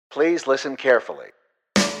Please listen carefully.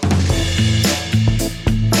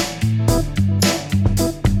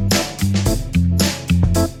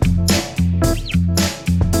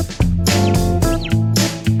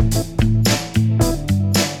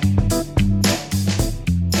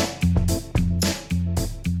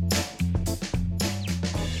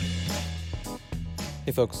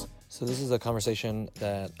 Hey folks, so this is a conversation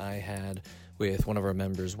that I had with one of our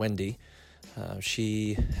members, Wendy.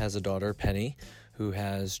 She has a daughter, Penny, who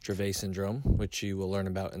has Dravet syndrome, which you will learn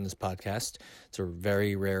about in this podcast. It's a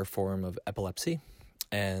very rare form of epilepsy.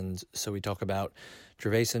 And so we talk about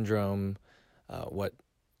Dravet syndrome, what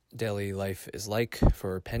daily life is like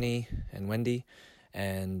for Penny and Wendy,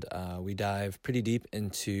 and we dive pretty deep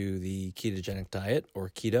into the ketogenic diet, or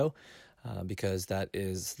keto, because that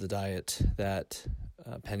is the diet that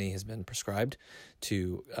Penny has been prescribed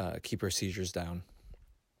to keep her seizures down.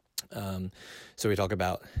 So we talk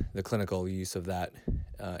about the clinical use of that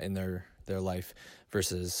in their life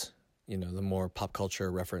versus, the more pop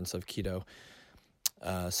culture reference of keto.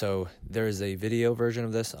 So there is a video version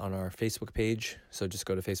of this on our Facebook page. So just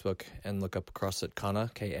go to Facebook and look up CrossFit Kanna,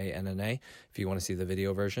 Kanna, if you want to see the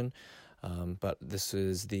video version. But this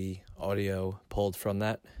is the audio pulled from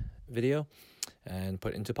that video and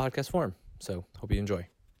put into podcast form. So hope you enjoy.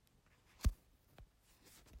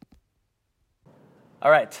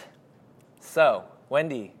 All right. So,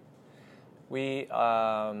 Wendy,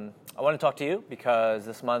 I want to talk to you because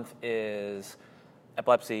this month is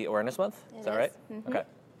Epilepsy Awareness Month. Is that right? Mm-hmm. Okay.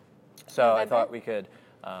 So November. I thought we could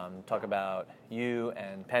talk about you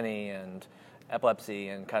and Penny and epilepsy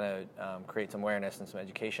and kind of create some awareness and some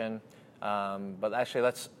education. But actually,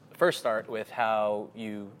 let's first start with how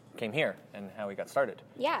you came here and how we got started.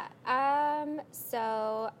 Yeah.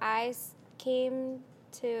 So I came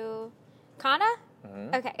to Kanna.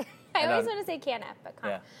 Mm-hmm. Okay. I always want to say Kanna, but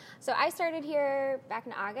Kanna. Yeah. So I started here back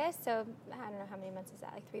in August, so I don't know how many months is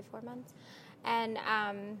that, like 3-4 months. And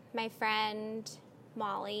my friend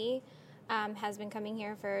Molly has been coming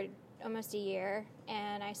here for almost a year,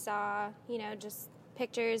 and I saw, just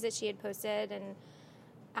pictures that she had posted, and,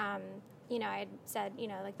 I had said,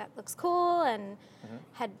 like, that looks cool, and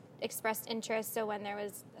had expressed interest. So when there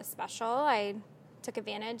was a special, I took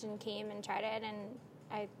advantage and came and tried it, and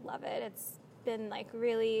I love it. It's been like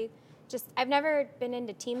really I've never been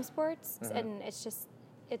into team sports, and it's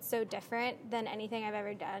so different than anything I've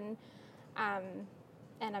ever done.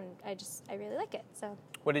 And I really like it. So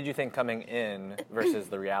what did you think coming in versus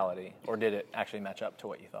the reality, or did it actually match up to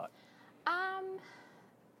what you thought?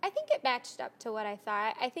 I think it matched up to what I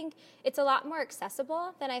thought. I think it's a lot more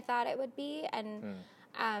accessible than I thought it would be, and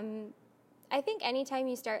I think anytime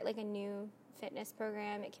you start like a new fitness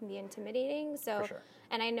program, it can be intimidating. So, for sure.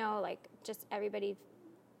 And I know like just everybody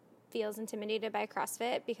feels intimidated by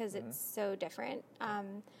CrossFit because it's so different.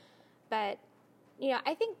 But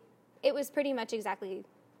I think it was pretty much exactly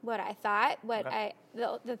what I thought.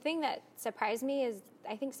 The thing that surprised me is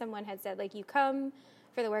I think someone had said like you come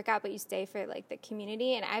for the workout, but you stay for like the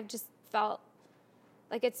community, and I've just felt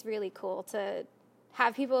like it's really cool to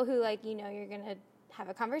have people who like you're gonna have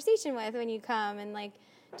a conversation with when you come, and like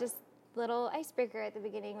just little icebreaker at the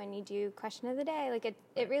beginning when you do question of the day. Like it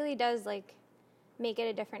really does like make it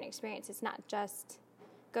a different experience. It's not just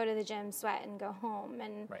go to the gym, sweat, and go home,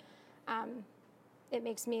 and it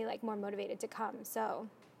makes me like more motivated to come. So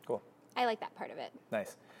cool. I like that part of it.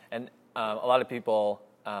 Nice. And a lot of people,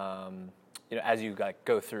 as you like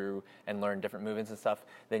go through and learn different movements and stuff,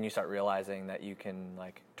 then you start realizing that you can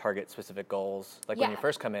like target specific goals. Like when you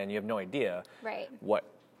first come in, you have no idea what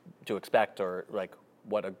to expect or like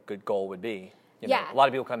what a good goal would be. A lot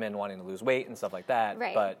of people come in wanting to lose weight and stuff like that.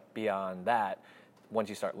 Right. But beyond that, once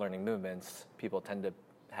you start learning movements, people tend to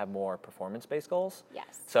have more performance-based goals.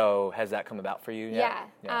 Yes. So has that come about for you yet?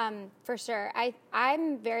 Yeah. For sure.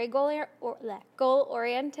 I'm very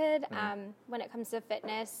goal-oriented. When it comes to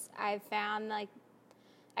fitness, I've found like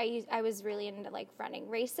I was really into like running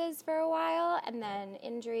races for a while, and then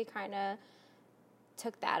injury kind of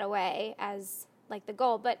took that away as like the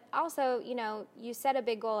goal. But also, you set a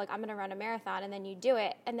big goal, like I'm going to run a marathon, and then you do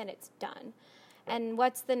it, and then it's done. And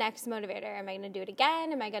what's the next motivator? Am I going to do it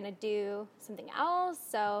again? Am I going to do something else?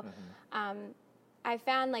 So I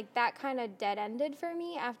found like that kind of dead-ended for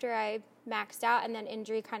me after I maxed out, and then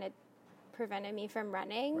injury kind of prevented me from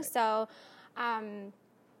running. Right. So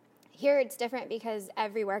here it's different because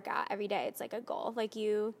every workout, every day, it's like a goal. Like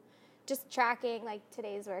you just tracking like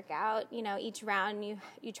today's workout, each round you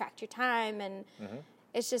tracked your time, and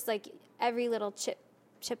it's just like every little chip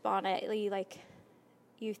on it.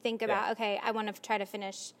 You think about, okay, I want to try to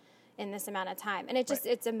finish in this amount of time, and it's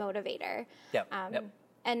a motivator. Yep.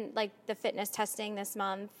 and like the fitness testing this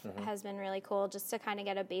month has been really cool, just to kind of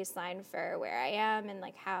get a baseline for where I am and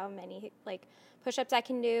like how many like push-ups I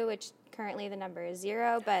can do, which currently the number is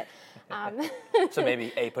 0, but so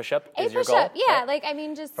maybe a push-up is your goal? Yeah, right? like I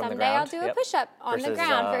mean, just From the someday I'll ground? do a push-up on Versus, the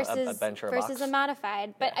ground a bench or a versus box? a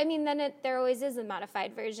modified. But Yeah. I mean, then there always is a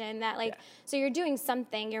modified version that like, so you're doing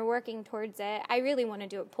something, you're working towards it. I really want to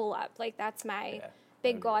do a pull-up. Like that's my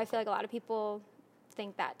big goal. I feel like a lot of people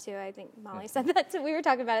think that too. I think Molly said that too. We were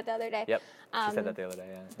talking about it the other day. Yep, she said that the other day,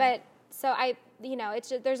 yeah. But so I, it's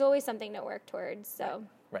just, there's always something to work towards. So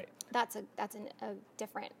Right. that's a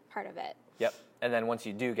different part of it. Yep. And then once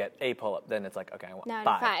you do get a pull-up, then it's like, okay, I want Now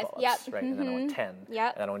 5 pull-ups, yep. right? And then I want 10.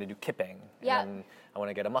 Yep. And then I want to do kipping. Yep. And then I want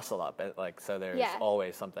to get a muscle up. Like, so there's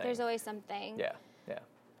always something. There's always something. Yeah.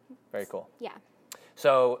 Very cool. Yeah.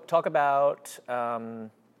 So talk about, I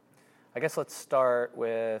guess let's start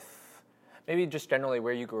with maybe just generally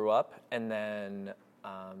where you grew up, and then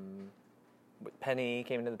Penny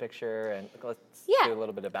came into the picture, and let's do a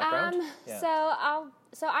little bit of background.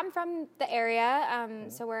 So I'm from the area.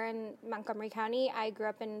 So we're in Montgomery County. I grew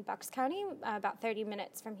up in Bucks County, about 30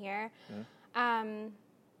 minutes from here.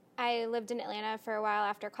 I lived in Atlanta for a while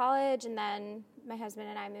after college, and then my husband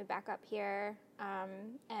and I moved back up here,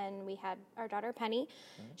 and we had our daughter Penny.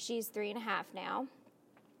 She's 3.5 now.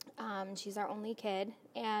 She's our only kid,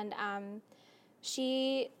 and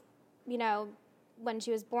she, when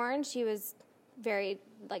she was born, she was very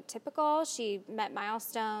like typical. She met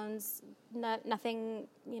milestones, nothing,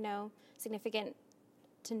 significant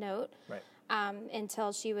to note. Right.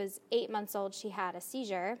 Until she was 8 months old, she had a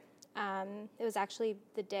seizure. It was actually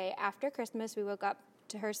the day after Christmas. We woke up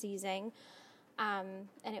to her seizing, and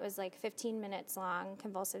it was like 15 minutes long,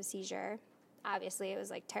 convulsive seizure. Obviously, it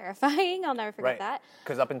was like terrifying. I'll never forget that.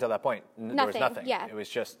 Because up until that point, there was nothing. Yeah. It was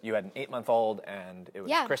just you had an 8-month-old, and it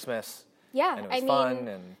was Christmas. Yeah, and it was fun.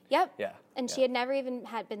 And yep. Yeah. And she had never even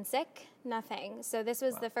had been sick. Nothing. So this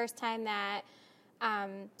was the first time that.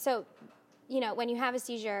 When you have a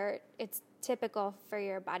seizure, it's typical for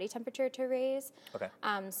your body temperature to raise. Okay.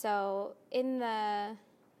 So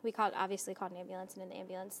we obviously called an ambulance, and in the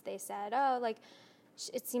ambulance they said,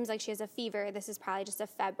 it seems like she has a fever. This is probably just a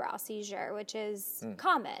febrile seizure, which is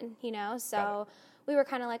common, So we were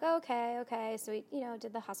kind of like, okay. So we,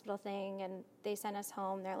 did the hospital thing, and they sent us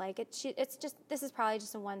home. They're like, this is probably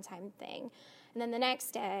just a one-time thing. And then the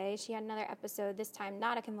next day, she had another episode. This time,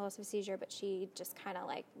 not a convulsive seizure, but she just kind of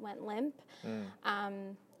like went limp.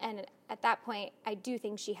 And at that point, I do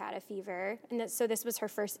think she had a fever, and so this was her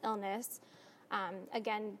first illness.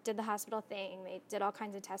 Again, did the hospital thing. They did all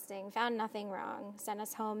kinds of testing, found nothing wrong, sent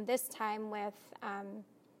us home, this time with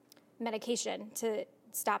medication to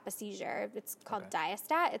stop a seizure. It's called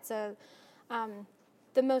Diastat. It's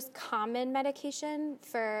the most common medication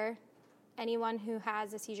for anyone who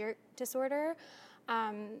has a seizure disorder,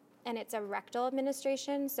 and it's a rectal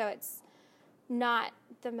administration, so it's not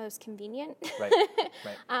the most convenient. Right.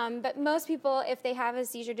 But most people, if they have a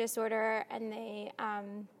seizure disorder and they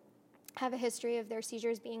have a history of their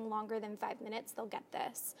seizures being longer than 5 minutes, they'll get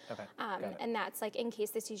this. Okay. And that's like in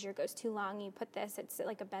case the seizure goes too long, you put this, it's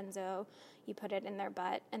like a benzo, you put it in their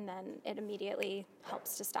butt, and then it immediately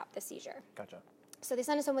helps to stop the seizure. Gotcha. So they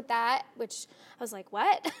sent us home with that, which I was like,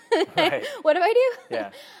 what? Right. What do I do?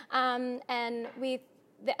 Yeah. And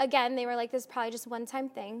again, they were like, this is probably just a one-time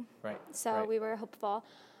thing. Right. So we were hopeful.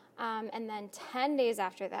 And then 10 days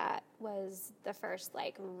after that was the first,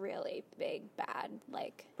 like, really big, bad,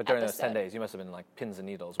 like, But during episode. those 10 days, you must have been, like, pins and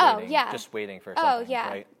needles just waiting for something, Oh, yeah.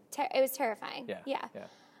 right? It was terrifying. Yeah.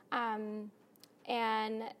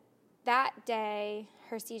 And that day,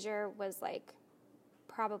 her seizure was, like,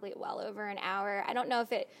 probably well over an hour. I don't know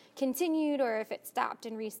if it continued or if it stopped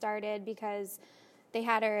and restarted, because they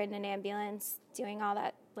had her in an ambulance doing all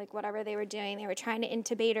that, like whatever they were doing. They were trying to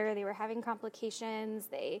intubate her. They were having complications.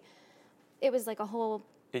 It was like a whole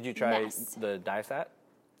Did you try mess. the Diastat?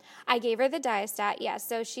 I gave her the Diastat, yeah.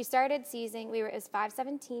 So she started seizing. It was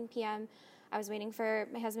 5:17 p.m. I was waiting for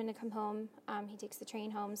my husband to come home. He takes the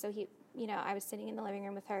train home. So I was sitting in the living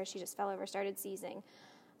room with her. She just fell over, started seizing.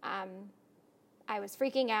 I was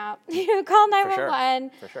freaking out. Call 911.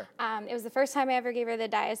 For sure. It was the first time I ever gave her the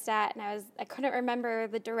Diastat, and I couldn't remember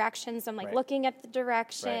the directions. So I'm like looking at the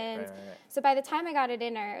directions. Right. So by the time I got it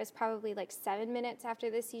in her, it was probably like 7 minutes after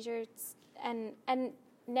the seizures, and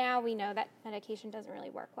now we know that medication doesn't really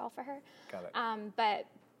work well for her. Got it.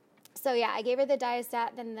 I gave her the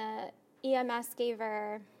Diastat. Then the EMS gave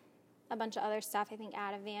her a bunch of other stuff. I think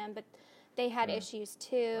Ativan, but they had issues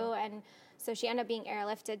too, and so she ended up being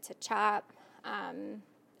airlifted to CHOP.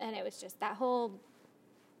 And it was just that whole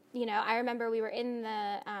I remember we were in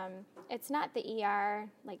the, it's not the ER,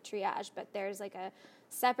 like triage, but there's like a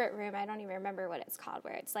separate room. I don't even remember what it's called,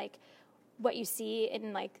 where it's like what you see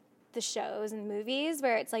in like the shows and movies,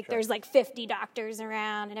 where it's like there's like 50 doctors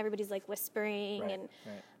around and everybody's like whispering.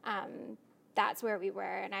 And that's where we were.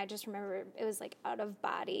 And I just remember it was like out of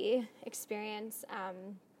body experience.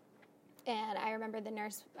 And I remember the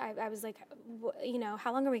nurse, I was like,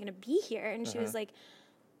 how long are we going to be here? And she was like,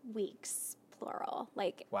 weeks, plural.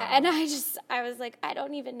 Like, wow. And I was like, I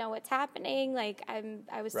don't even know what's happening. Like,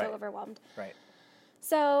 I was so overwhelmed. Right.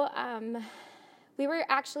 So, we were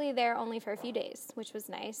actually there only for a few days, which was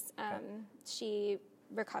nice. She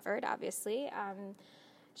recovered, obviously.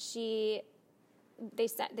 They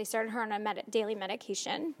started her on a daily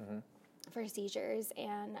medication for seizures,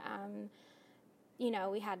 and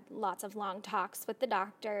we had lots of long talks with the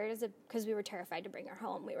doctors because we were terrified to bring her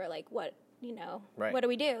home. We were like, what do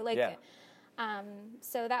we do? Like,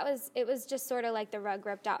 so it was just sort of like the rug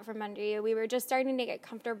ripped out from under you. We were just starting to get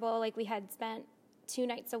comfortable. Like, we had spent 2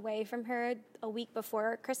 nights away from her a week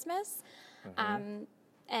before Christmas.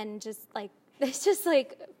 And just like, it's just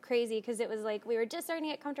like crazy because it was like we were just starting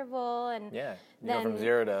to get comfortable, and then go from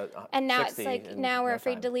 0 to 60. And now it's like now we're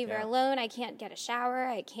afraid to leave her alone. I can't get a shower.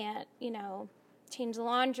 I can't change the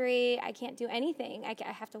laundry. I can't do anything. I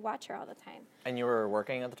have to watch her all the time. And you were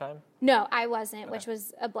working at the time? No, I wasn't, which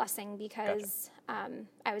was a blessing because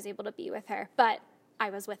I was able to be with her, but I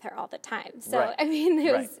was with her all the time. So I mean,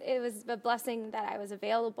 it was a blessing that I was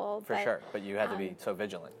available. For sure, but you had to be so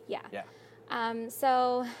vigilant. Yeah.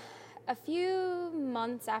 So a few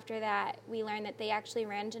months after that, we learned that they actually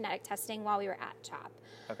ran genetic testing while we were at CHOP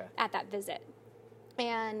at that visit.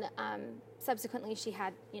 And subsequently, she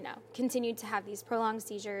had, continued to have these prolonged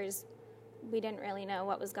seizures. We didn't really know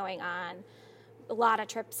what was going on. A lot of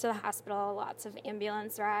trips to the hospital, lots of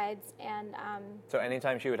ambulance rides. And so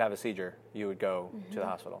anytime she would have a seizure, you would go to the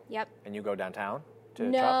hospital? Yep. And you go downtown to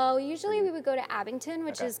No, CHOP? Usually we would go to Abington,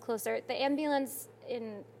 which is closer. The ambulance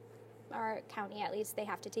in our county, at least, they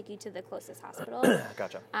have to take you to the closest hospital.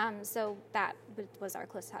 Gotcha. So that was our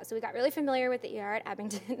closest hospital. So we got really familiar with the ER at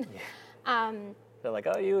Abington. They're like,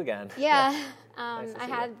 oh, you again. Yeah. Nice I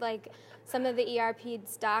had like some of the ER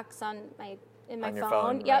peds docs on my your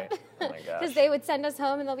phone. Yep. Right. Oh my gosh. Because they would send us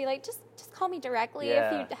home and they'll be like, just call me directly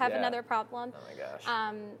if you have another problem. Oh my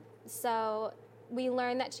gosh. So we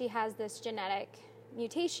learned that she has this genetic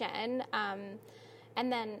mutation, and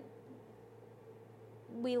then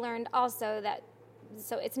we learned also that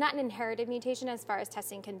it's not an inherited mutation as far as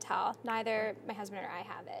testing can tell. Neither my husband or I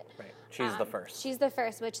have it. Right. She's the first. She's the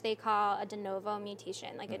first, which they call a de novo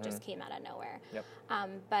mutation. Like it just came out of nowhere. Yep.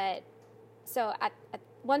 But so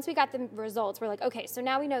once we got the results, we're like, okay, so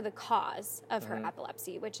now we know the cause of her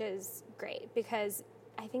epilepsy, which is great because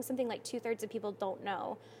I think something like 2/3 of people don't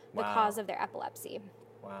know the cause of their epilepsy.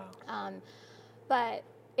 Wow. But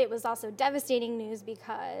it was also devastating news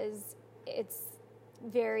because it's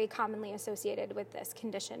very commonly associated with this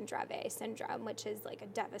condition, Dravet syndrome, which is like a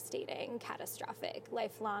devastating, catastrophic,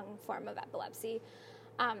 lifelong form of epilepsy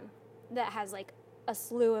that has like a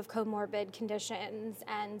slew of comorbid conditions.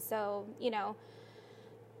 And so,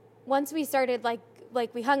 once we started, like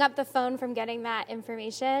we hung up the phone from getting that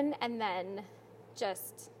information, and then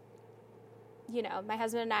just, my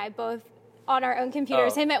husband and I both on our own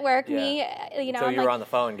computers, him at work, me, So you were on the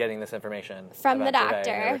phone getting this information from the doctor. Dravet,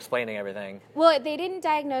 and they were explaining everything. Well, they didn't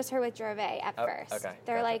diagnose her with Dravet at first. Okay.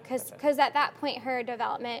 They're like, because at that point her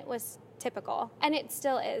development was typical, and it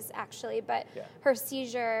still is actually, but her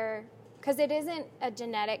seizure, because it isn't a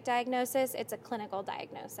genetic diagnosis, it's a clinical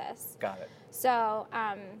diagnosis. Got it. So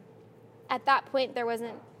at that point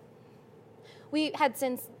we had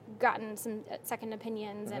since gotten some second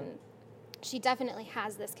opinions, and she definitely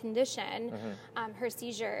has this condition. Her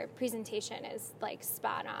seizure presentation is like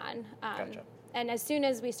spot on. Gotcha. And as soon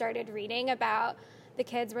as we started reading about the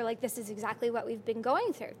kids, we're like, this is exactly what we've been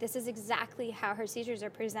going through. This is exactly how her seizures are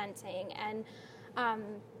presenting. And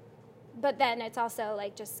but then it's also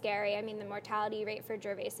like just scary. I mean, the mortality rate for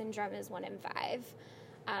Dravet syndrome is 1 in 5.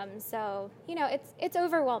 So it's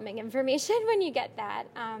overwhelming information when you get that.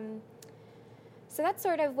 So that's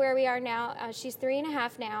sort of where we are now. She's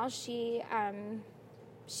 3.5 now. She's,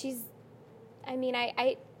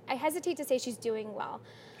 I hesitate to say she's doing well.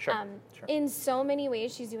 Sure. In so many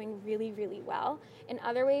ways, she's doing really, really well. In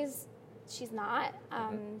other ways, she's not.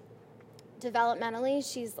 Developmentally,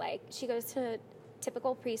 she goes to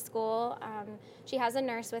typical preschool. She has a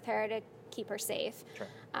nurse with her to keep her safe. Sure.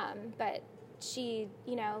 But she,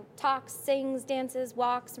 talks, sings, dances,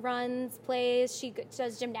 walks, runs, plays. She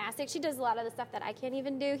does gymnastics. She does a lot of the stuff that I can't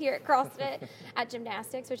even do here at CrossFit at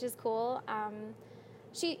gymnastics, which is cool.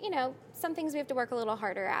 she, some things we have to work a little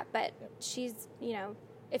harder at, but she's,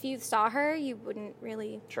 if you saw her, you wouldn't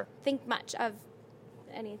really think much of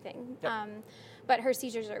anything. Yep. But her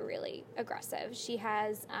seizures are really aggressive. She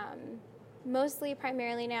has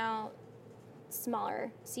primarily now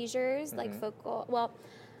smaller seizures, like focal,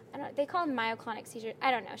 I don't know, they call them myoclonic seizures.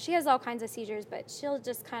 I don't know. She has all kinds of seizures, but she'll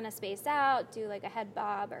just kind of space out, do like a head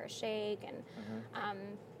bob or a shake, and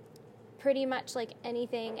pretty much like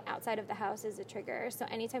anything outside of the house is a trigger. So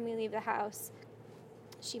anytime we leave the house,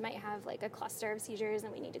 she might have like a cluster of seizures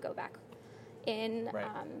and we need to go back in. Right.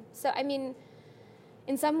 So, I mean,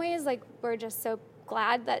 in some ways, like, we're just so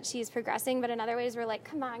glad that she's progressing, but in other ways we're like,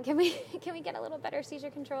 come on, can we get a little better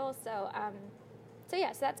seizure control? So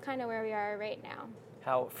that's kind of where we are right now.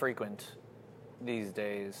 How frequent these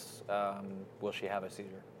days will she have a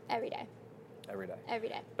seizure? Every day. Every day. Every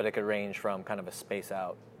day. But it could range from kind of a space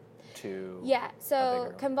out to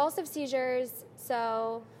so convulsive seizures,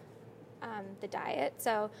 so the diet.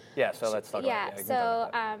 So let's talk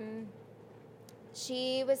about that.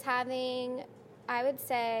 She was having, I would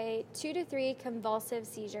say, 2 to 3 convulsive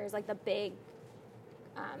seizures, like the big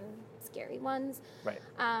scary ones. Right.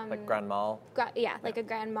 Like grand mal? Like a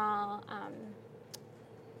grand mal.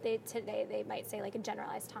 Today they might say like a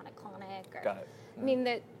generalized tonic-clonic. Got it. I mean,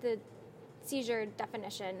 the seizure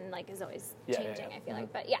definition is always changing, I feel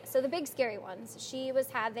like. But so the big scary ones, she was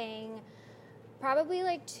having probably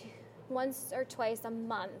like once or twice a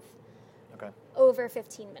month, over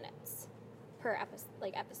 15 minutes per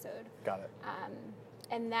episode. Got it.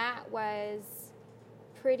 And that was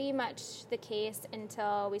pretty much the case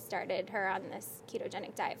until we started her on this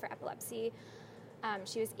ketogenic diet for epilepsy.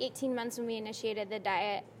 She was 18 months when we initiated the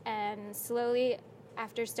diet, and slowly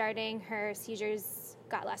after starting, her seizures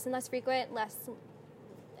got less and less frequent, less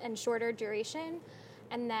and shorter duration,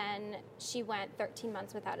 and then she went 13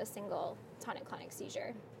 months without a single tonic-clonic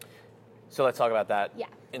seizure. So let's talk about that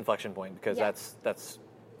inflection point, because that's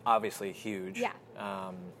obviously huge. Yeah.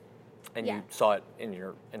 And you saw it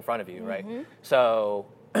in front of you, right? So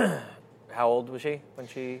how old was she when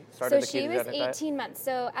she started the ketogenic diet? So she was 18 months.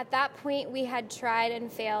 So at that point, we had tried and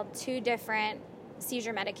failed 2 different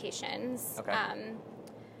seizure medications. Okay.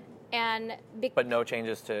 But no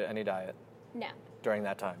changes to any diet? No. During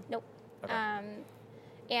that time? Nope. Okay.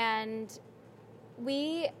 And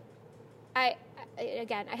I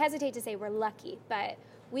hesitate to say we're lucky, but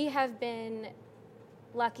we have been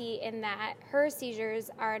lucky in that her seizures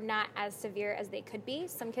are not as severe as they could be.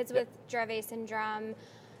 Some kids with Dravet syndrome,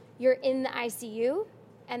 you're in the ICU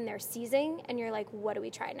and they're seizing and you're like, what do we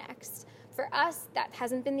try next? For us, that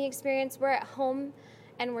hasn't been the experience. We're at home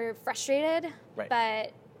and we're frustrated,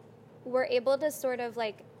 but we're able to sort of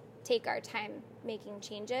take our time making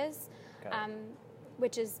changes,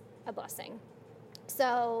 which is a blessing.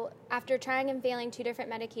 So after trying and failing 2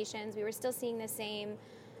 different medications, we were still seeing the same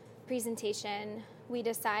presentation. We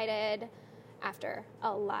decided, after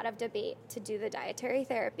a lot of debate, to do the dietary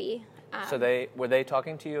therapy. So were they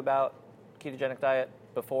talking to you about ketogenic diet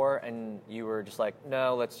before, and you were just like,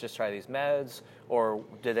 no, let's just try these meds? Or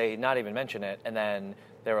did they not even mention it, and then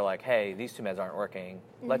they were like, hey, these 2 meds aren't working,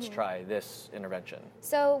 let's try this intervention?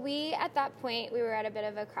 So at that point, we were at a bit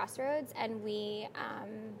of a crossroads, and we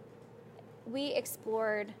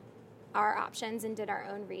explored our options and did our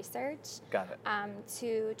own research. Got it.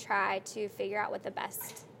 To try to figure out what the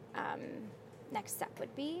best next step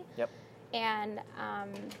would be. Yep. And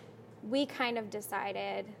we kind of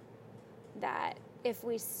decided that if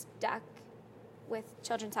we stuck with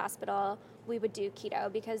Children's Hospital, we would do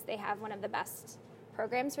keto because they have one of the best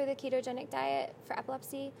programs for the ketogenic diet for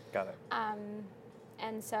epilepsy. Got it.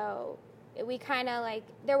 And so we kind of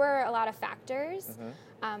there were a lot of factors,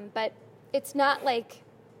 but it's not like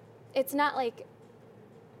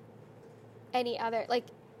any other,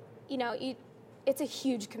 it's a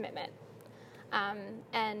huge commitment.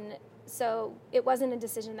 And so it wasn't a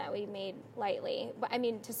decision that we made lightly. But I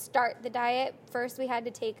mean, to start the diet, first we had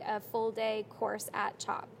to take a full day course at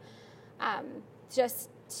CHOP, just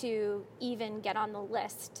to even get on the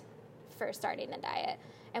list for starting the diet.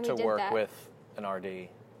 And we did that. To work with an RD.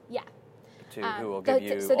 Yeah. Who will give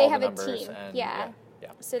you so they all have the a numbers. team. And, yeah.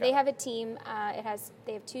 So they have a team. They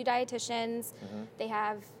have 2 dietitians. They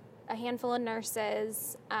have a handful of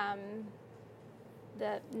nurses.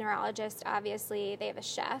 The neurologist, obviously. They have a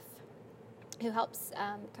chef who helps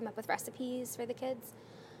come up with recipes for the kids.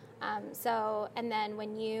 And then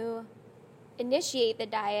when you initiate the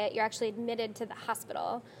diet, you're actually admitted to the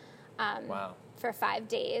hospital for 5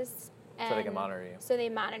 days. So they can monitor you. So they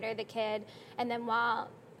monitor the kid. And then while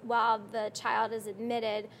while the child is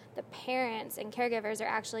admitted, the parents and caregivers are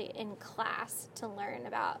actually in class to learn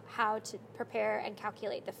about how to prepare and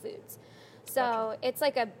calculate the foods. So Gotcha. it's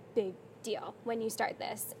like a big deal when you start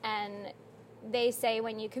this. And they say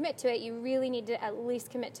when you commit to it, you really need to at least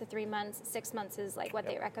commit to 3 months. 6 months is like what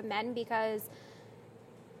they recommend, because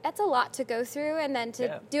that's a lot to go through. And then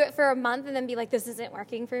to do it for a month and then be like, this isn't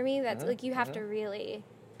working for me, that's like you have to really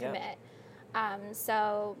commit.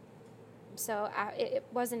 So it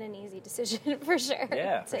wasn't an easy decision for sure.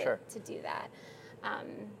 Yeah, for sure. To do that.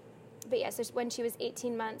 But yeah, so when she was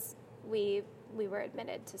 18 months, we were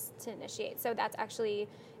admitted to initiate. So that's actually,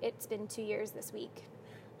 it's been 2 years this week.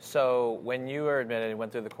 So when you were admitted and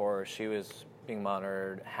went through the course, she was being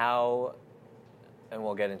monitored. How, and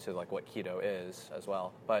we'll get into like what keto is as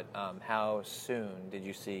well, but how soon did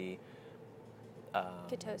you see...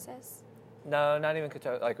 Ketosis? No, not even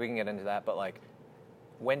ketosis. Like, we can get into that, but like,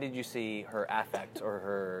 when did you see her affect or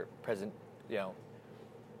her present,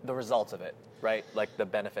 the results of it, right? Like the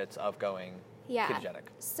benefits of going ketogenic.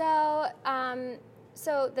 So,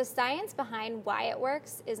 so the science behind why it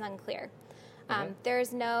works is unclear.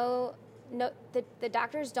 There's the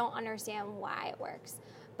doctors don't understand why it works.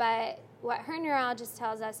 But what her neurologist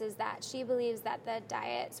tells us is that she believes that the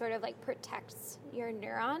diet sort of like protects your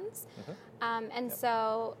neurons.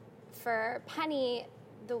 So for Penny,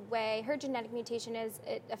 the way her genetic mutation is,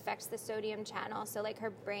 it affects the sodium channel. So like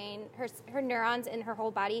her brain, her neurons in her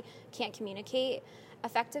whole body can't communicate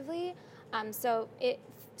effectively. So it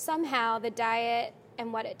somehow the diet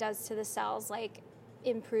and what it does to the cells like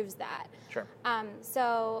improves that. Sure.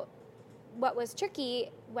 So what was tricky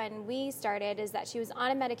when we started is that she was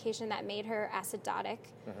on a medication that made her acidotic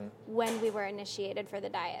when we were initiated for the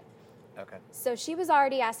diet. Okay. So she was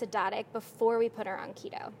already acidotic before we put her on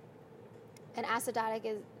keto. And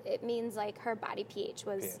acidotic it means like her body pH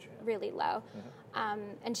was really low.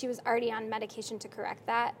 And she was already on medication to correct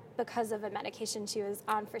that because of a medication she was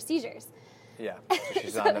on for seizures. Yeah, so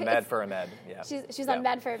she's on the med for a med. Yeah, she's on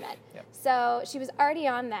med for a med. Yep. So she was already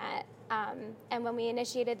on that. And when we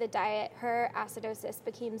initiated the diet, her acidosis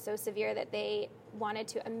became so severe that they wanted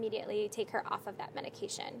to immediately take her off of that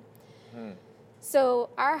medication. So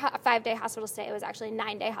our 5-day hospital stay was actually a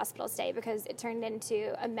 9-day hospital stay because it turned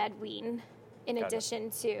into a med wean in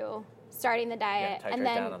addition to starting the diet. And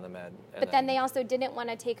then down on the med. But then they also didn't want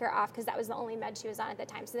to take her off because that was the only med she was on at the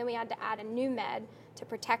time. So then we had to add a new med to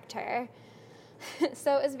protect her.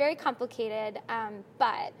 So it was very complicated.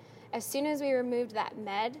 But as soon as we removed that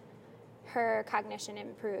med, her cognition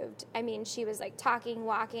improved. I mean, she was like talking,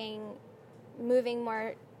 walking, moving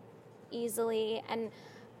more easily. And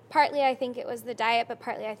partly I think it was the diet, but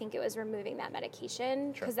partly I think it was removing that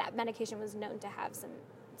medication because that medication was known to have some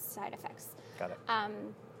side effects. Got it.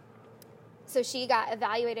 So she got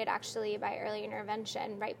evaluated actually by early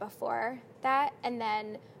intervention right before that. And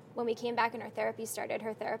then when we came back and her therapy started,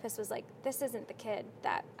 her therapist was like, this isn't the kid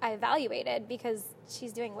that I evaluated because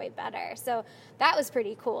she's doing way better. So that was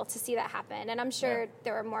pretty cool to see that happen. And I'm sure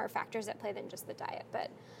there were more factors at play than just the diet.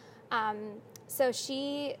 But so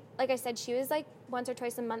she, like I said, she was like once or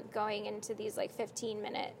twice a month going into these like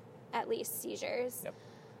 15-minute at least seizures. Yep.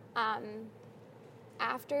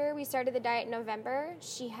 After we started the diet in November,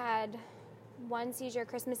 she had one seizure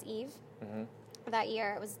Christmas Eve that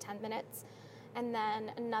year. It was 10 minutes. And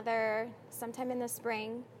then another sometime in the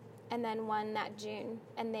spring, and then one that June.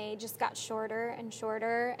 And they just got shorter and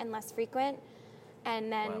shorter and less frequent. And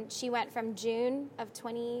then she went from June of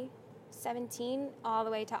 2017 all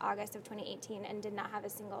the way to August of 2018 and did not have a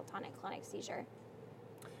single tonic-clonic seizure.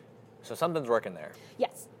 So something's working there.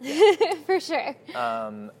 Yes, for sure.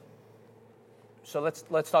 So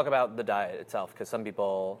let's talk about the diet itself, because some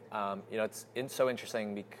people, it's so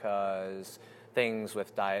interesting because things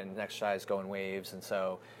with diet and exercise go in waves, and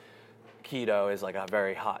so keto is like a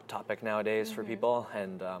very hot topic nowadays for people,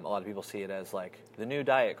 and a lot of people see it as like the new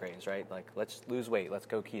diet craze, right? Like, let's lose weight, let's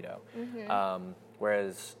go keto.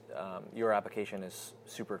 Whereas your application is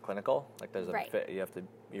super clinical. Like there's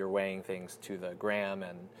you're weighing things to the gram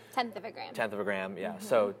and tenth of a gram. Yeah.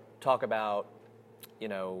 So talk about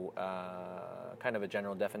kind of a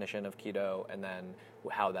general definition of keto and then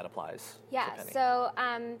how that applies. Yeah. To Penny. So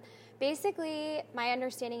basically, my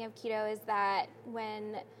understanding of keto is that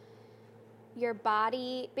when your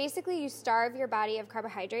body, basically you starve your body of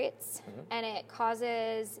carbohydrates and it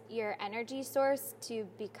causes your energy source to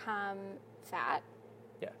become fat.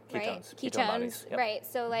 Yeah, ketones. Right? Ketone bodies. Yep. Right.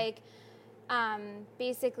 So like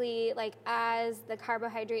basically like as the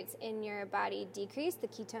carbohydrates in your body decrease, the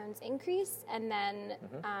ketones increase, and then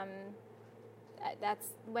that's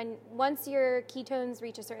when once your ketones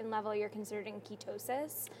reach a certain level, you're considered in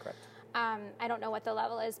ketosis. Correct. I don't know what the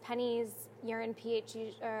level is. Penny's urine pH,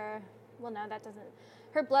 well, no, that doesn't.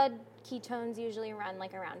 Her blood ketones usually run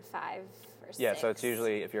like around 5 or 6. Yeah, so it's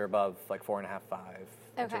usually if you're above like 4.5, 5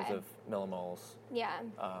 in Okay. terms of millimoles, Yeah.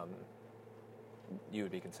 you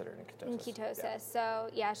would be considered in ketosis. In ketosis.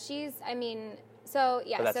 Yeah. So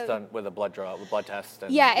yeah, But that's done with a blood draw, with blood test.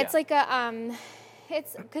 And, it's like a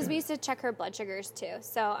it's because we used to check her blood sugars too.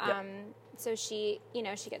 So so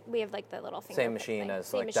we have like the little finger same machine thing. as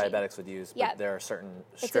Same like machine. diabetics would use, but Yep. there are certain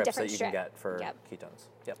It's a strips different that you strip. can get for Yep. ketones.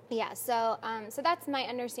 Yep. Yeah, so so that's my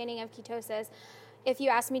understanding of ketosis. If you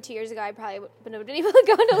asked me 2 years ago, I probably wouldn't have been able to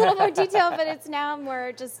go into a little more detail, but it's now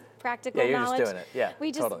more just practical you're knowledge. just doing it. Yeah,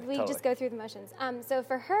 we just go through the motions. So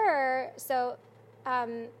for her,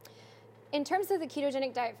 in terms of the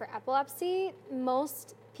ketogenic diet for epilepsy,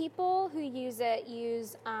 most people who use it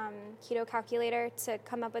use Keto Calculator to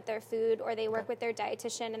come up with their food, or they work with their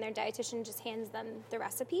dietitian, and their dietitian just hands them the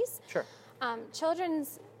recipes. Sure.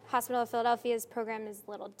 Children's Hospital of Philadelphia's program is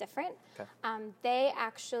a little different. Okay. They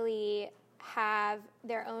actually have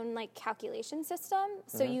their own like calculation system.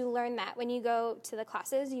 So you learn that when you go to the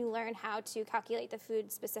classes, you learn how to calculate the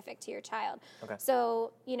food specific to your child. Okay.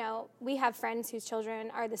 So, we have friends whose children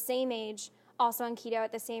are the same age, also on keto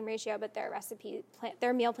at the same ratio, but their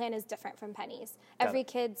meal plan is different from Penny's. Every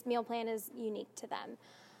kid's meal plan is unique to them,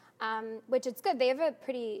 which is good. They have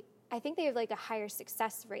I think they have like a higher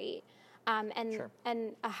success rate. And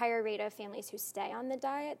a higher rate of families who stay on the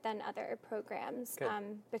diet than other programs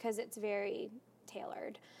because it's very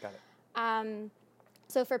tailored. Got it.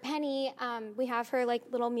 So for Penny, we have her like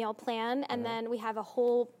little meal plan, and then we have a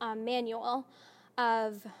whole manual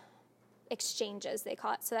of exchanges, they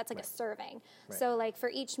call it. So that's like a serving. Right. So like for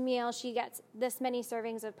each meal, she gets this many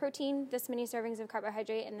servings of protein, this many servings of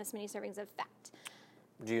carbohydrate, and this many servings of fat.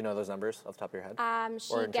 Do you know those numbers off the top of your head?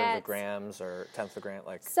 Or in terms of grams or tenths of gram?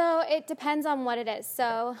 So it depends on what it is.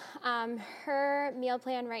 So her meal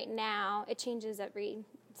plan right now, it changes every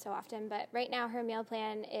so often, but right now her meal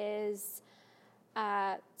plan is,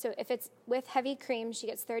 so if it's with heavy cream, she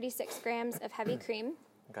gets 36 grams of heavy cream.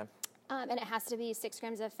 Okay. And it has to be 6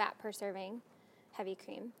 grams of fat per serving, heavy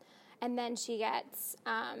cream. And then she gets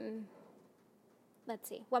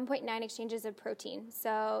 1.9 exchanges of protein.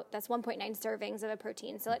 So that's 1.9 servings of a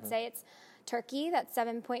protein. So let's say it's turkey, that's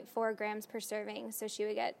 7.4 grams per serving. So she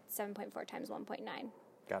would get 7.4 times 1.9.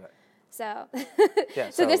 Got it. So,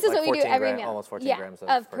 so this is like what we do every meal. Almost 14 grams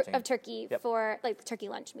of protein. Of turkey for like turkey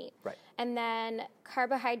lunch meat. Right. And then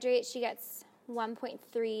carbohydrate, she gets 1.3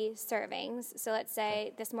 servings. So let's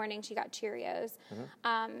say this morning she got Cheerios.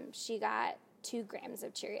 She got 2 grams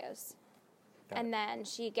of Cheerios. And then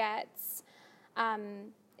she gets,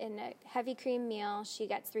 in a heavy cream meal, she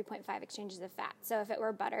gets 3.5 exchanges of fat. So if it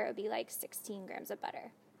were butter, it would be like 16 grams of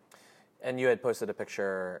butter. And you had posted a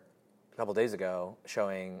picture a couple days ago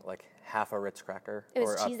showing like half a Ritz cracker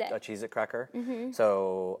or a Cheez-It cracker.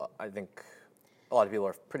 So I think a lot of people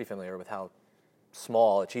are pretty familiar with how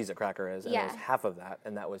small a Cheez-It cracker is, and it was half of that,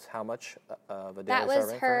 and that was how much of a daily serving? That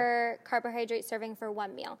was her carbohydrate serving for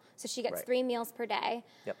 1 meal. So she gets 3 meals per day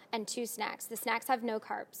and 2 snacks. The snacks have no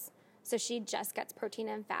carbs, so she just gets protein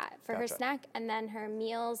and fat for her snack, and then her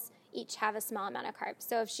meals each have a small amount of carbs.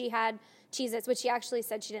 So if she had Cheez-Its, which she actually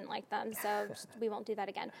said she didn't like them, so we won't do that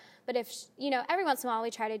again. But if, every once in a while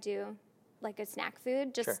we try to do like a snack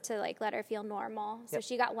food just to like let her feel normal. So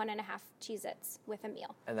she got 1.5 Cheez-Its with a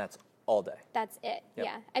meal. And that's all day. That's it.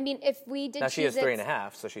 Yeah. I mean, if we did now Cheez-Its, she has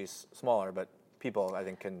 3.5, so she's smaller, but people I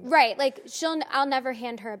think can like I'll never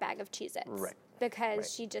hand her a bag of Cheez-Its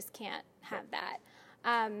because she just can't have that.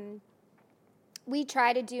 We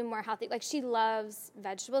try to do more healthy. Like she loves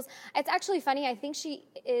vegetables. It's actually funny. I think she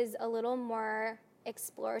is a little more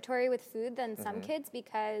exploratory with food than some kids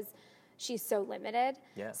because she's so limited.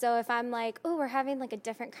 Yeah. So if I'm like, oh, we're having like a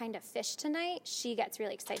different kind of fish tonight, she gets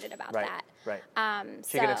really excited about that. Right.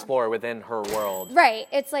 She can explore within her world. Right.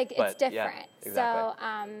 It's like it's different. Yeah,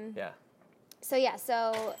 exactly.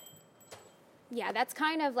 So that's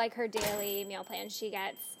kind of like her daily meal plan. She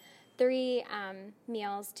gets 3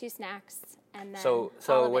 meals, 2 snacks, and then all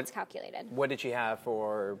of it's calculated. What did she have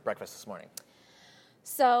for breakfast this morning?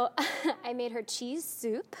 So I made her cheese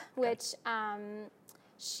soup, which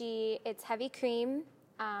it's heavy cream,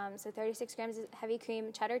 so 36 grams of heavy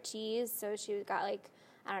cream, cheddar cheese. So she got like,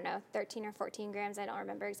 13 or 14 grams. I don't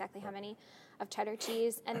remember exactly how many of cheddar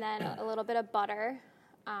cheese. And then a little bit of butter.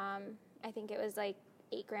 I think it was like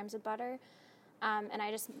 8 grams of butter. And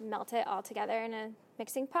I just melt it all together in a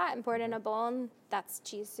mixing pot and pour it in a bowl, and that's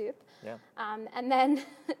cheese soup. Yeah. And then,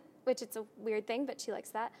 which it's a weird thing, but she likes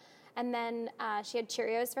that. And then she had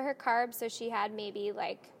Cheerios for her carbs, so she had maybe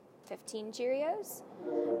like 15 Cheerios.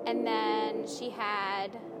 And then she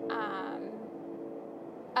had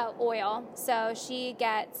oil. So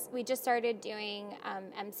we just started doing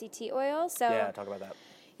MCT oil. So Yeah, talk about that.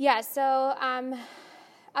 Yeah, so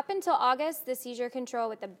up until August, the seizure control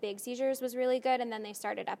with the big seizures was really good, and then they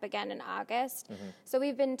started up again in August. Mm-hmm. So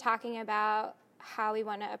we've been talking about how we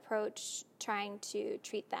want to approach trying to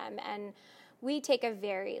treat them, and we take a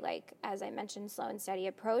very, as I mentioned, slow and steady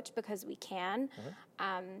approach because we can.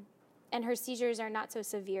 Mm-hmm. And her seizures are not so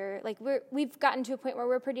severe. We've gotten to a point where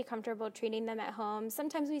we're pretty comfortable treating them at home.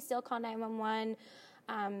 Sometimes we still call 911.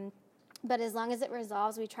 But as long as it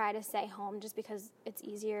resolves, we try to stay home just because it's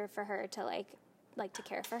easier for her to to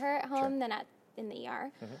care for her at home than in the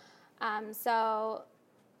ER. Mm-hmm. So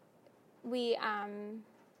we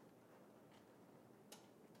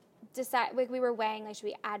we were weighing, should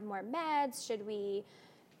we add more meds? Should we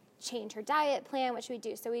change her diet plan? What should we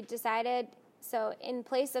do? So we decided, in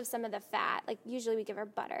place of some of the fat, usually we give her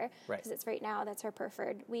butter because it's right now, that's her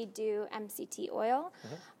preferred. We do MCT oil,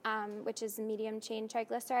 mm-hmm. which is medium chain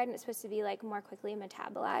triglyceride, and it's supposed to be more quickly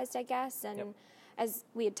metabolized, I guess. And as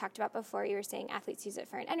we had talked about before, you were saying athletes use it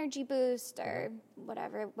for an energy boost or mm-hmm.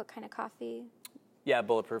 whatever. What kind of coffee? Yeah,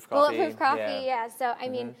 bulletproof coffee. Bulletproof coffee, yeah. So, I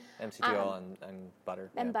mean... MCT oil and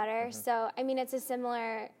butter. And butter. Mm-hmm. So, I mean, it's a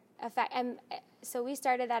similar effect. And so we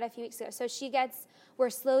started that a few weeks ago. So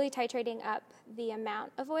we're slowly titrating up the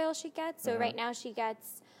amount of oil she gets. So right now she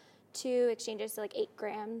gets 2 exchanges, so 8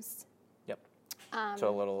 grams. Yep. So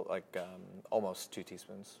a little, almost 2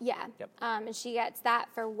 teaspoons. Yeah. Yep. And she gets that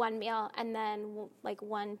for 1 meal, and then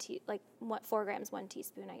 4 grams, 1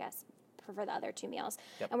 teaspoon, I guess, for the other 2 meals.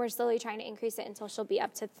 Yep. And we're slowly trying to increase it until she'll be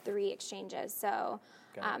up to 3 exchanges. So,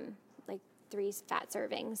 3 fat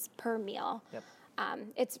servings per meal. Yep.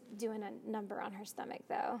 It's doing a number on her stomach,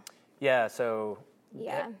 though. Yeah. So,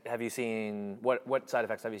 have you seen what side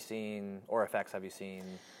effects have you seen or effects have you seen?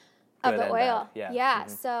 Of the oil. Yeah. Yeah. Mm-hmm.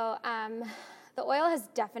 So, the oil has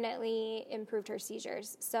definitely improved her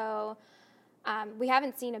seizures. So, we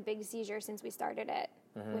haven't seen a big seizure since we started it,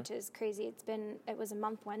 mm-hmm. which is crazy. It was a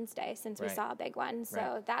month Wednesday since we saw a big one.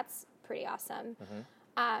 So that's pretty awesome.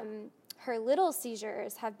 Mm-hmm. Her little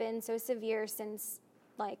seizures have been so severe since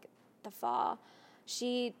the fall.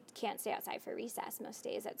 She can't stay outside for recess most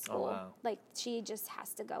days at school. Oh, wow. She just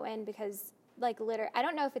has to go in because I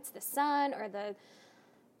don't know if it's the sun or the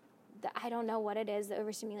I don't know what it is, the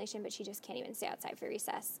overstimulation, but she just can't even stay outside for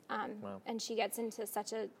recess. Wow. And she gets into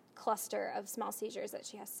such a cluster of small seizures that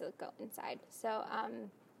she has to go inside. So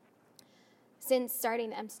since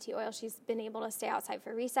starting the MCT oil, she's been able to stay outside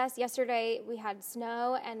for recess. Yesterday we had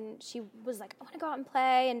snow, and she was like, I want to go out and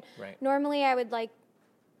play. And normally I would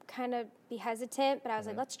kind of be hesitant, but I was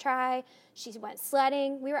like, let's try. She went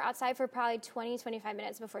sledding. We were outside for probably 20, 25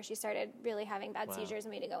 minutes before she started really having bad seizures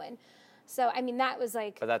and we had to go in. So, I mean, that was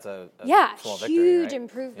But that's a small huge victory, right?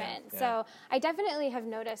 improvement. Yeah. So I definitely have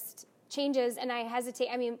noticed changes, and I hesitate.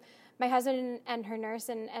 I mean, my husband and her nurse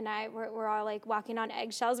and I were all walking on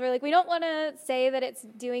eggshells. We're we don't want to say that it's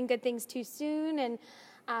doing good things too soon. And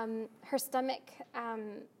her stomach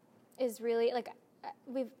is really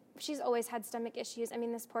she's always had stomach issues. I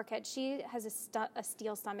mean, this poor kid, she has a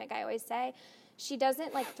steel stomach, I always say. She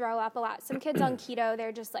doesn't throw up a lot. Some kids on keto,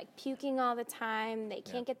 they're just puking all the time. They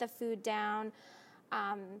can't get the food down.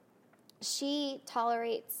 She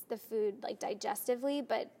tolerates the food digestively,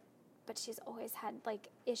 but she's always had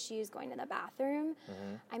issues going to the bathroom.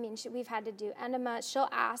 Mm-hmm. I mean, we've had to do enema. She'll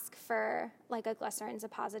ask for a glycerin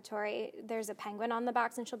suppository. There's a penguin on the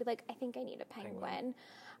box, and she'll be like, I think I need a penguin.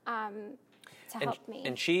 To help me.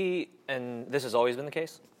 And this has always been the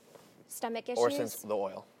case? Stomach issues? Or since the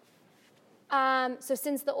oil? So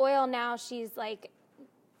since the oil, now she's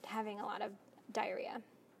having a lot of diarrhea.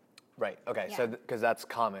 Right. Okay. Yeah. So because that's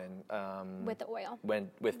common with the oil.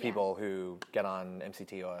 With people who get on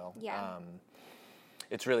MCT oil. Yeah.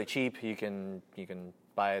 It's really cheap. You can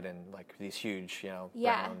buy it in these huge,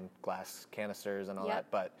 brown glass canisters and all that.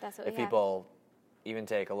 But if people even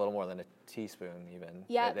take a little more than a teaspoon,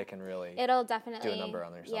 they can really it'll definitely do a number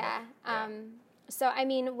on their stomach. Yeah. So, I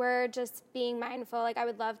mean, we're just being mindful. I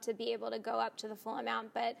would love to be able to go up to the full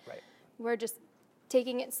amount, but we're just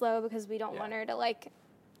taking it slow because we don't want her to,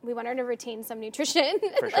 we want her to retain some nutrition.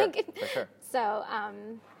 For sure, for sure. So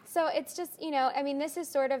it's just, I mean, this is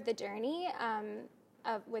sort of the journey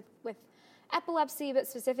with epilepsy, but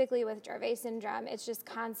specifically with Dravet syndrome. It's just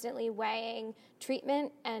constantly weighing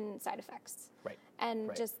treatment and side effects. Right.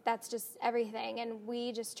 And that's just everything. And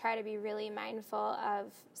we just try to be really mindful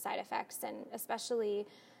of side effects, and especially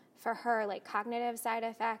for her, like cognitive side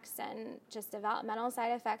effects and just developmental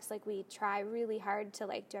side effects, like we try really hard to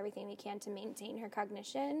like do everything we can to maintain her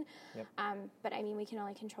cognition. Yep. But I mean, we can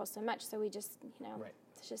only control so much. So we just, Right.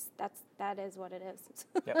 it's just, that is what it is.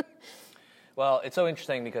 Yep. Well, it's so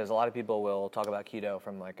interesting because a lot of people will talk about keto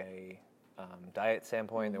from like a diet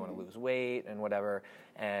standpoint. They want to lose weight and whatever.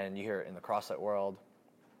 And you hear it in the CrossFit world.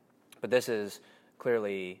 But this is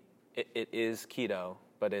clearly, it is keto,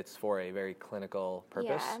 but it's for a very clinical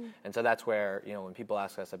purpose. Yeah. And so that's where, when people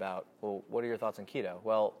ask us about, well, what are your thoughts on keto?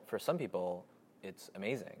 Well, for some people, it's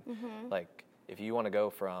amazing. Like, if you want to go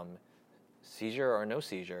from seizure or no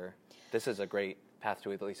seizure, this is a great path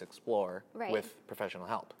to at least explore with professional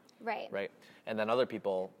help. Right. Right. And then other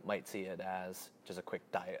people might see it as just a quick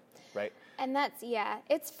diet, right? And that's,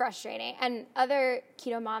 it's frustrating. And other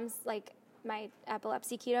keto moms, like my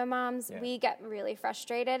epilepsy keto moms, we get really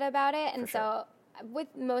frustrated about it. And so with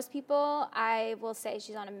most people, I will say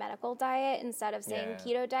she's on a medical diet instead of saying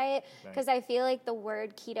keto diet, because I feel like the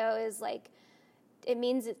word keto is like, it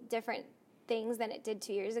means different things than it did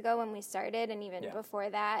 2 years ago when we started and even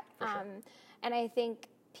before that. And I think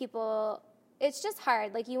people, it's just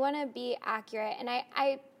hard. Like, you want to be accurate. And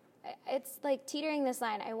I it's like teetering this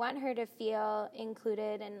line. I want her to feel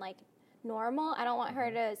included and like normal. I don't want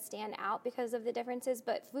her to stand out because of the differences,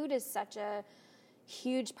 but food is such a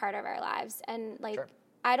huge part of our lives. And like,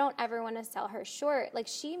 I don't ever want to sell her short. Like,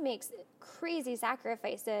 she makes crazy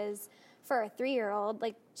sacrifices for a 3-year-old.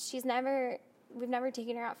 Like, we've never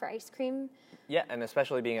taken her out for ice cream. Yeah, and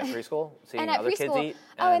especially being at preschool, seeing and at other preschool, kids eat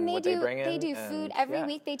and what they bring in. They do food every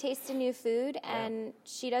week. They taste a new food, and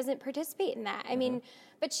she doesn't participate in that. I mean,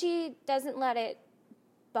 but she doesn't let it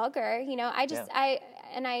bug her. I just I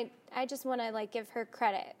just want to like give her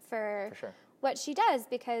credit for what she does,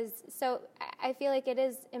 because I feel like it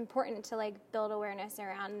is important to like build awareness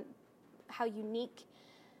around how unique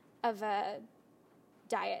of a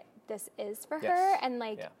diet this is for her, and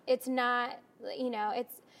like it's not,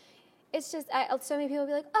 it's just, so many people will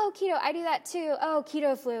be like, oh, keto, I do that too. Oh,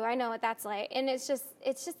 keto flu, I know what that's like. And it's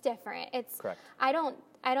just different. It's correct. I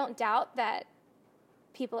don't doubt that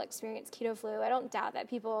people experience keto flu. I don't doubt that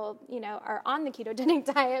people, are on the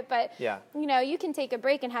ketogenic diet, but you can take a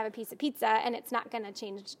break and have a piece of pizza and it's not going to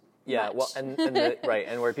change much. Well, and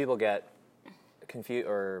and where people get confused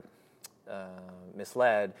or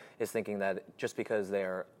misled is thinking that just because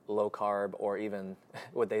they're low carb, or even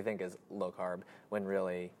what they think is low carb, when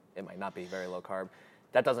really it might not be very low carb,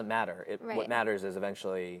 that doesn't matter. What matters is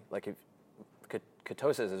eventually, like, if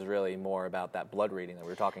ketosis is really more about that blood reading that we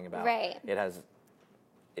were talking about. Right.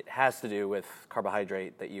 It has to do with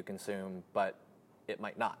carbohydrate that you consume, but it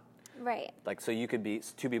might not. Right. Like, so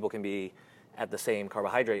two people can be at the same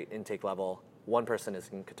carbohydrate intake level. One person is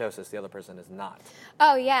in ketosis, the other person is not.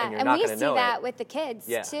 Oh, yeah. And we see that with the kids,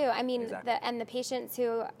 too. I mean, exactly. the patients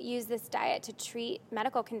who use this diet to treat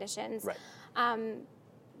medical conditions,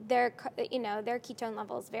 their ketone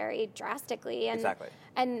levels vary drastically. And,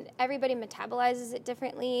 and everybody metabolizes it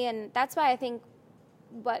differently. And that's why I think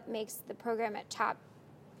what makes the program at CHOP,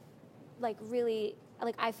 like, really,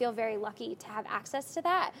 like, I feel very lucky to have access to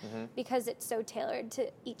that, because it's so tailored to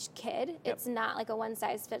each kid. It's not like a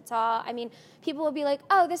one-size-fits-all. I mean, people will be like,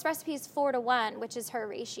 oh, this recipe is 4-to-1, which is her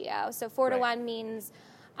ratio. So 4-to-1 means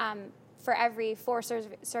for every 4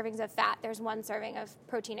 servings of fat, there's 1 serving of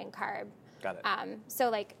protein and carb. Got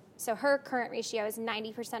it. So her current ratio is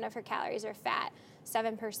 90% of her calories are fat,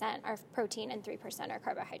 7% are protein, and 3% are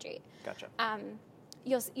carbohydrate. Gotcha.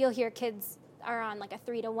 You'll hear kids are on like a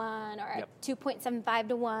 3-to-1 or a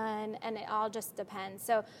 2.75-to-1, and it all just depends.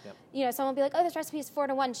 So, someone will be like, oh, this recipe is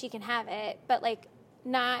 4-to-1, she can have it, but like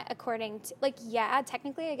not according to, like,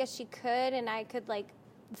 technically I guess she could, and I could like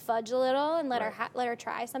fudge a little and let her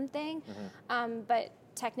try something. But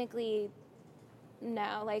technically,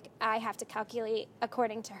 no, like I have to calculate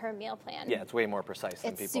according to her meal plan. Yeah, it's way more precise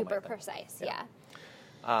than people might think. It's super precise,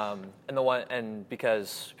 And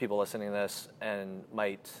because people listening to this and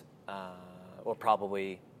might or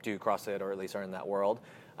probably do CrossFit, or at least are in that world,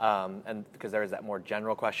 and because there is that more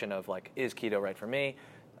general question of like, is keto right for me?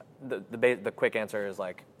 The quick answer is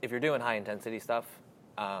like, if you're doing high intensity stuff,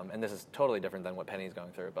 and this is totally different than what Penny's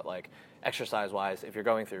going through, but like exercise wise, if you're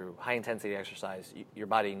going through high intensity exercise, your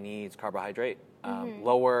body needs carbohydrate,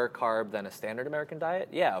 lower carb than a standard American diet.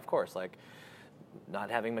 Yeah, of course, like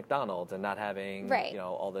not having McDonald's and not having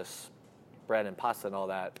all this bread and pasta and all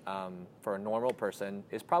that, for a normal person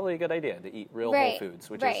is probably a good idea to eat real whole foods,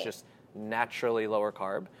 which is just naturally lower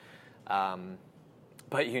carb.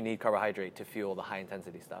 But you need carbohydrate to fuel the high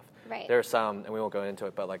intensity stuff. Right. There's some, and we won't go into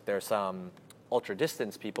it, but like there's some ultra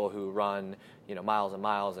distance people who run, miles and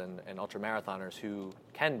miles, and ultra marathoners who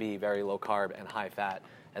can be very low carb and high fat,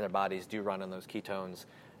 and their bodies do run on those ketones.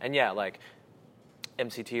 And yeah, like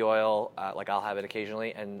MCT oil, like I'll have it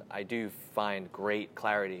occasionally, and I do find great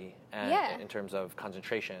clarity in terms of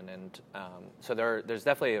concentration. And so there's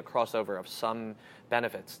definitely a crossover of some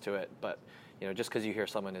benefits to it, but just because you hear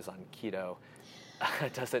someone is on keto,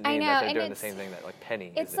 it doesn't mean that they're doing the same thing that like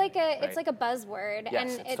Penny. It's like it's like a buzzword.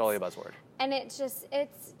 Yes, and it's totally a buzzword. And it's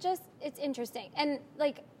interesting. And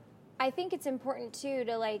like, I think it's important too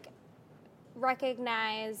to like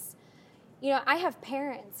recognize. I have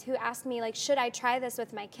parents who ask me, like, should I try this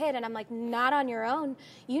with my kid? And I'm like, not on your own.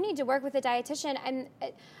 You need to work with a dietitian. And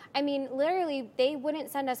I mean, literally, they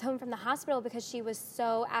wouldn't send us home from the hospital because she was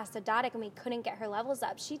so acidotic and we couldn't get her levels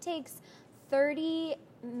up. She takes 30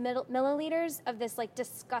 milliliters of this, like,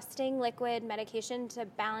 disgusting liquid medication to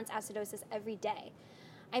balance acidosis every day.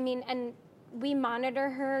 I mean, and we monitor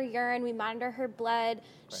her urine, we monitor her blood.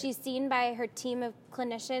 Right. She's seen by her team of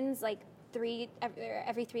clinicians, like, every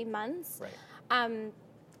 3 months. Right.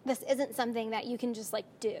 This isn't something that you can just like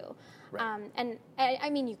do. Right. And I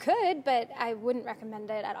mean, you could, but I wouldn't recommend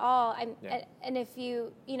it at all. And if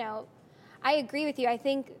I agree with you. I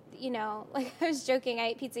think, like I was joking, I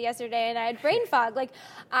ate pizza yesterday and I had brain fog. Like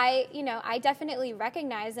I definitely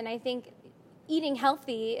recognize, and I think eating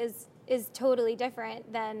healthy is totally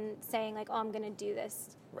different than saying like, oh, I'm going to do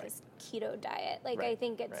this keto diet. Like, I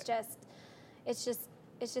think it's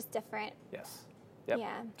just different. Yes. Yep.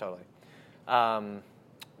 Yeah. Totally.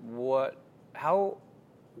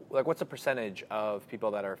 What's the percentage of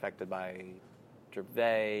people that are affected by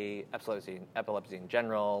Dravet, epilepsy in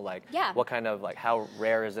general? Like, what kind of, like, how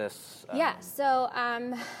rare is this? So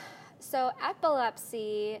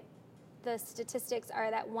epilepsy, the statistics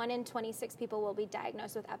are that 1 in 26 people will be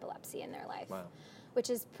diagnosed with epilepsy in their life. Wow.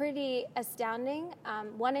 Which is pretty astounding.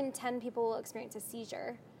 1 in 10 people will experience a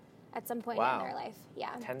seizure at some point in their life.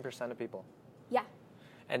 Yeah. 10% of people. Yeah.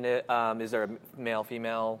 And is there a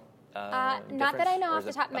male-female not that I know off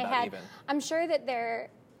the top of my head. Even? I'm sure that there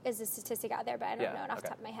is a statistic out there, but I don't know it off the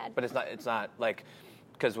top of my head. But it's not like,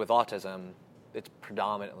 because with autism, it's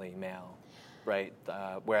predominantly male, right?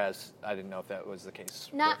 Whereas I didn't know if that was the case.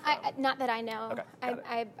 Not that I know. Okay.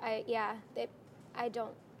 I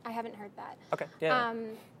haven't heard that. Okay. Yeah.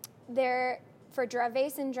 For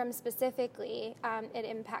Dravet syndrome specifically, it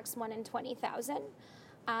impacts 1 in 20,000.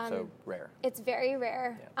 So rare. It's very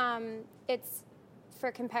rare. Yeah. It's,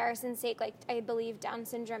 for comparison's sake, like I believe Down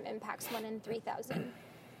syndrome impacts 1 in 3,000.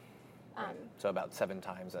 So about 7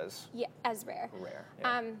 times as rare. Rare.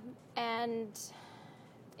 Yeah. And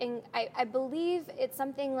I believe it's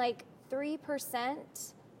something like 3 to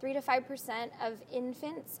 5% of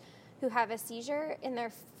infants who have a seizure in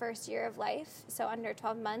their first year of life, so under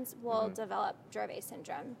 12 months, will develop Dravet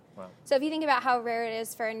syndrome. Wow. So if you think about how rare it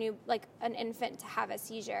is for an infant to have a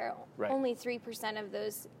seizure, only 3% of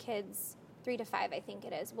those kids, 3 to 5, I think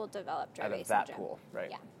it is, will develop Dravet syndrome. Out of that pool, right?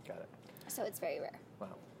 Yeah. Got it. So it's very rare.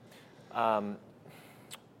 Wow.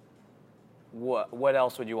 What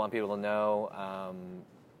else would you want people to know?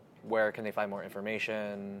 Where can they find more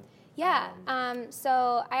information? Yeah.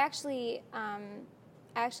 So I actually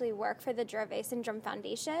work for the Dravet Syndrome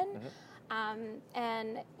Foundation,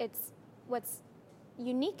 and what's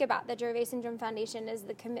unique about the Dravet Syndrome Foundation is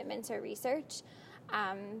the commitment to research.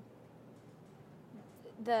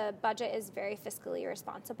 The budget is very fiscally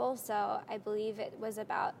responsible, so I believe it was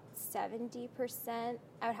about 70%.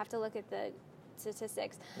 I would have to look at the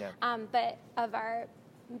statistics, but of our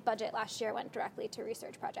budget last year went directly to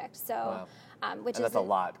research projects. So, which is that's a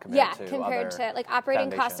lot compared to like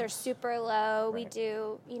operating costs are foundations. super low. Right.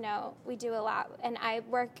 We do a lot, and I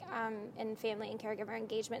work in family and caregiver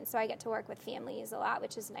engagement, so I get to work with families a lot,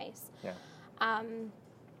 which is nice. Yeah.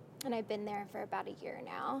 And I've been there for about a year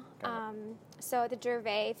now. So the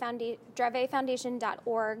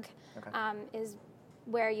DravetFoundation.org is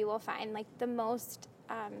where you will find like the most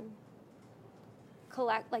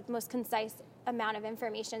most concise amount of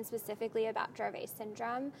information specifically about Dravet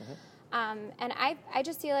syndrome. And I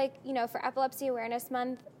just feel like, for Epilepsy Awareness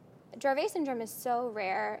Month, Dravet syndrome is so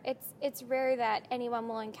rare. It's rare that anyone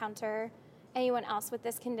will encounter anyone else with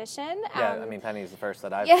this condition. Yeah, I mean, Penny's the first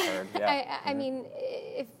that I've heard. Yeah. I mean,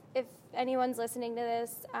 if anyone's listening to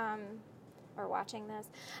this or watching this,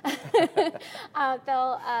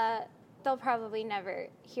 they'll probably never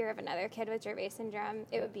hear of another kid with Dravet syndrome.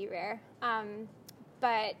 It would be rare.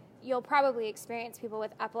 But you'll probably experience people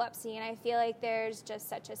with epilepsy, and I feel like there's just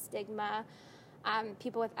such a stigma.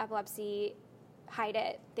 People with epilepsy hide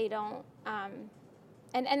it. They don't, and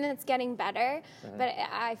it's getting better, but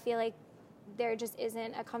I feel like there just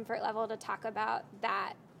isn't a comfort level to talk about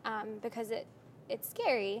that because it's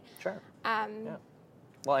scary. Sure. Yeah.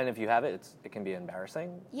 Well, and if you have it, it can be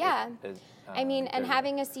embarrassing. Yeah. I mean, and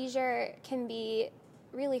having a seizure can be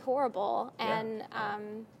really horrible. And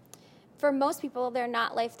for most people, they're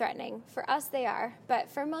not life-threatening. For us, they are. But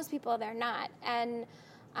for most people, they're not. And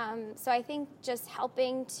so I think just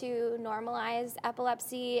helping to normalize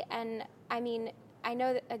epilepsy. And, I mean, I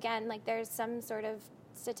know that, again, like there's some sort of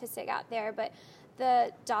statistic out there, but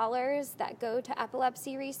the dollars that go to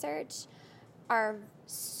epilepsy research are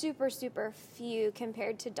super, super few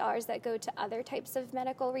compared to dollars that go to other types of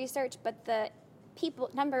medical research. But the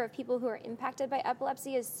number of people who are impacted by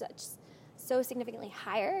epilepsy is so significantly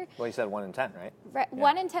higher. Well, you said 1 in 10, right? Right. Yeah.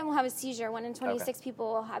 1 in 10 will have a seizure. 1 in 26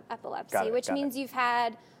 people will have epilepsy, which means you've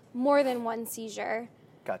had more than one seizure.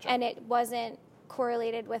 Gotcha. And it wasn't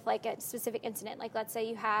correlated with like a specific incident. Like, let's say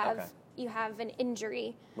you have an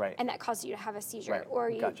injury, right, and that caused you to have a seizure, right, or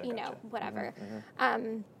you know, whatever.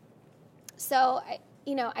 So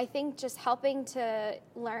I think just helping to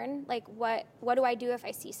learn, like, what do I do if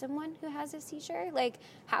I see someone who has a seizure? Like,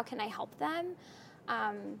 how can I help them?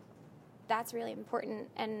 That's really important.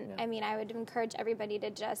 And I mean, I would encourage everybody to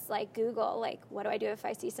just like Google, like, what do I do if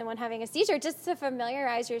I see someone having a seizure? Just to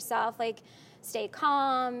familiarize yourself, like, stay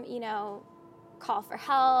calm, call for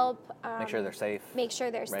help. Make sure they're safe. Make sure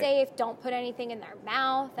they're safe. Don't put anything in their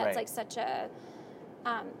mouth. That's like such a,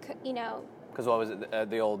 Because what was it?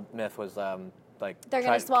 The old myth was like they're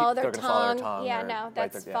going to swallow their tongue. Yeah, no,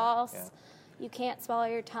 that's false. Yeah. You can't swallow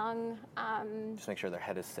your tongue. Just make sure their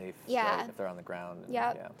head is safe. Yeah. Right, if they're on the ground.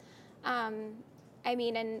 Yeah. I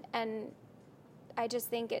mean, and I just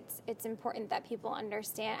think it's important that people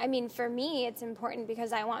understand. I mean, for me, it's important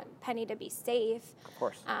because I want Penny to be safe. Of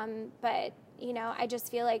course. But I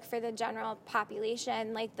just feel like for the general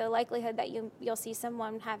population, like the likelihood that you'll see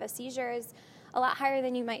someone have a seizure is a lot higher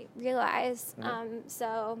than you might realize.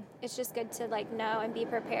 So it's just good to like know and be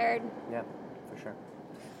prepared. Yeah, for sure.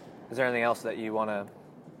 Is there anything else that you want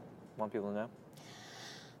people to know?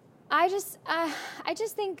 I just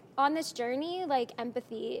think on this journey, like,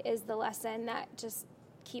 empathy is the lesson that just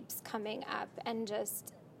keeps coming up, and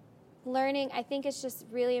just learning. I think it's just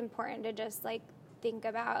really important to just like think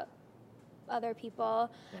about other people.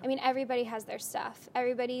 Yeah. I mean, everybody has their stuff.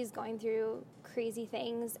 Everybody's going through crazy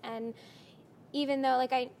things, and even though,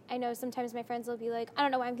 like, I know sometimes my friends will be like, I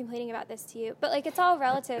don't know why I'm complaining about this to you, but like, it's all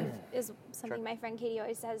relative is something my friend Katie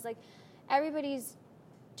always says. Like, everybody's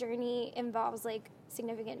journey involves like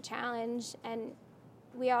significant challenge, and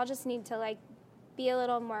we all just need to like be a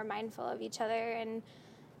little more mindful of each other and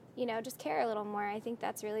just care a little more. I think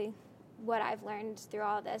that's really what I've learned through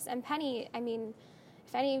all of this. And Penny, I mean,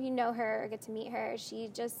 if any of you know her or get to meet her, she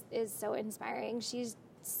just is so inspiring. She's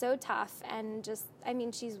so tough, and just, I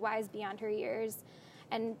mean, she's wise beyond her years.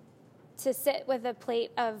 And to sit with a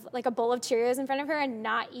plate of like a bowl of Cheerios in front of her and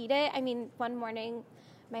not eat it, I mean, one morning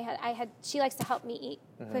she likes to help me eat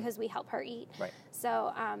because we help her eat. Right.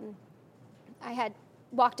 So I had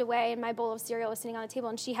walked away, and my bowl of cereal was sitting on the table,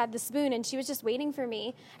 and she had the spoon, and she was just waiting for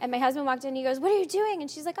me. And my husband walked in, and he goes, "What are you doing?" And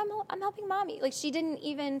she's like, "I'm helping Mommy." Like, she didn't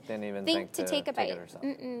even think to take a bite.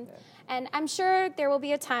 Yeah. And I'm sure there will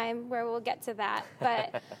be a time where we'll get to that.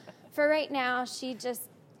 But for right now, she just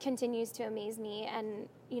continues to amaze me. And,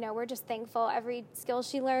 we're just thankful every skill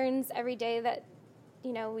she learns, every day that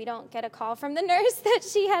we don't get a call from the nurse that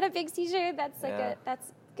she had a big seizure. That's like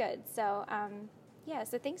that's good. So,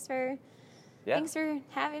 so thanks for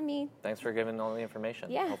having me. Thanks for giving all the information.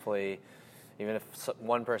 Yeah. Hopefully, even if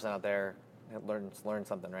one person out there learns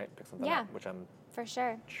something, right? Pick something up, which I'm for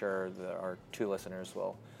sure that our 2 listeners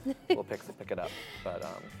will pick it up. But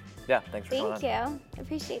thanks for coming on. Thank you. I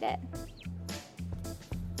appreciate it.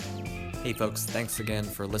 Hey folks, thanks again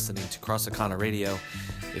for listening to Crossicana Radio.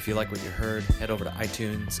 If you like what you heard, head over to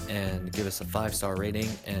iTunes and give us a 5-star rating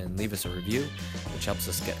and leave us a review, which helps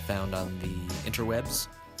us get found on the interwebs.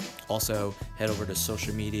 Also, head over to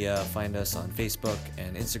social media, find us on Facebook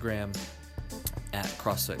and Instagram at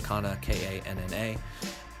CrossFitCana, Kanna.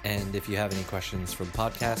 And if you have any questions for the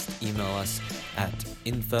podcast, email us at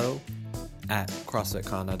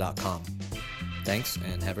info@crossfitcana.com. Thanks,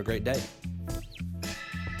 and have a great day.